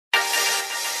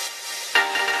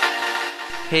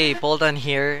Hey, Poltan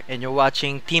here, and you're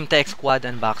watching TeamTechSquad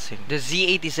unboxing. The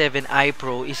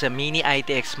Z87I-PRO is a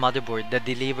mini-itx motherboard that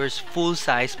delivers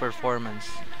full-size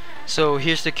performance. So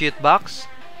here's the cute box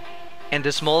and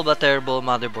the small but terrible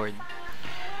motherboard.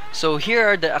 So here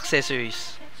are the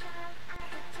accessories.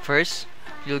 First,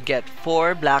 you'll get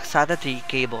 4 black SATA 3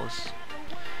 cables,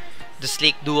 the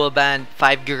sleek dual-band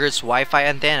 5 GHz Wi-Fi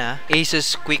antenna,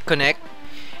 Asus Quick Connect,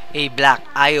 a black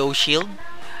I/O shield,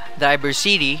 driver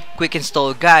CD, quick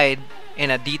install guide, and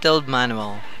a detailed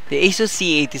manual. The Asus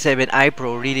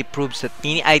Z87I-PRO really proves that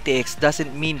mini-itx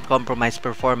doesn't mean compromised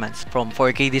performance, from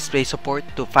 4K display support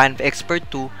to Fan Expert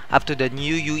 2 up to the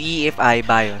new UEFI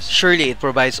BIOS. Surely it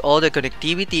provides all the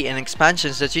connectivity and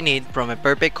expansions that you need from a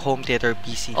perfect home theater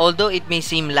PC. Although it may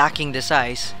seem lacking the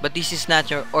size, but this is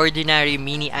not your ordinary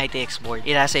mini-itx board.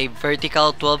 It has a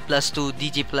vertical 12+2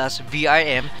 DG+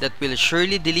 VRM that will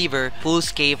surely deliver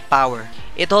full-scale power.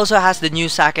 It also has the new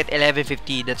socket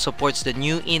 1150 that supports the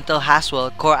new Intel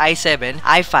Haswell Core i7,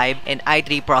 i5, and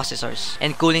i3 processors.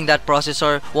 And cooling that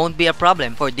processor won't be a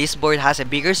problem, for this board has a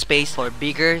bigger space for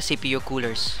bigger CPU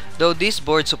coolers. Though this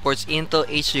board supports Intel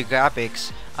HD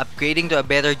graphics, upgrading to a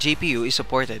better GPU is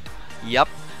supported. Yup,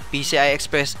 PCI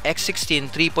Express X16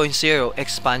 3.0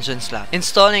 expansion slot.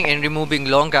 Installing and removing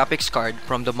long graphics card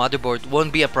from the motherboard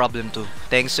won't be a problem too,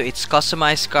 thanks to its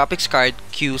customized graphics card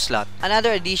Q slot.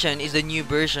 Another addition is the new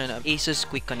version of Asus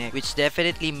Quick Connect, which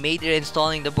definitely made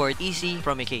reinstalling the board easy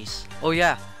from a case. Oh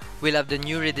yeah, we'll have the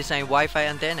new redesigned Wi-Fi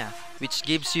antenna, which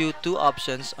gives you 2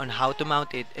 options on how to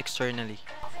mount it externally.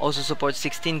 Also supports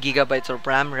 16 GB of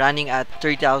RAM running at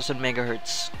 3000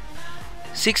 MHz.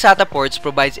 6 SATA ports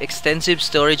provides extensive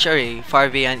storage array far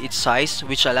beyond its size,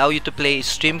 which allow you to play,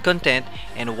 stream content,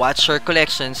 and watch your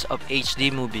collections of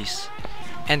HD movies.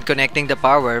 And connecting the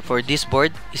power for this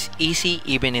board is easy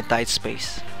even in tight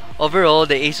space. Overall,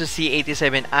 the Asus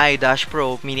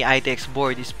Z87i-PRO mini-itx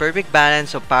board is perfect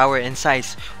balance of power and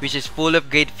size, which is full of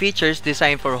great features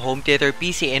designed for home theater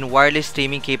PC and wireless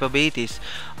streaming capabilities.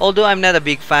 Although I'm not a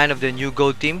big fan of the new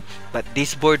gold theme, but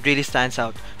this board really stands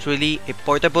out. Truly a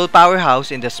portable powerhouse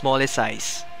in the smallest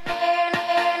size.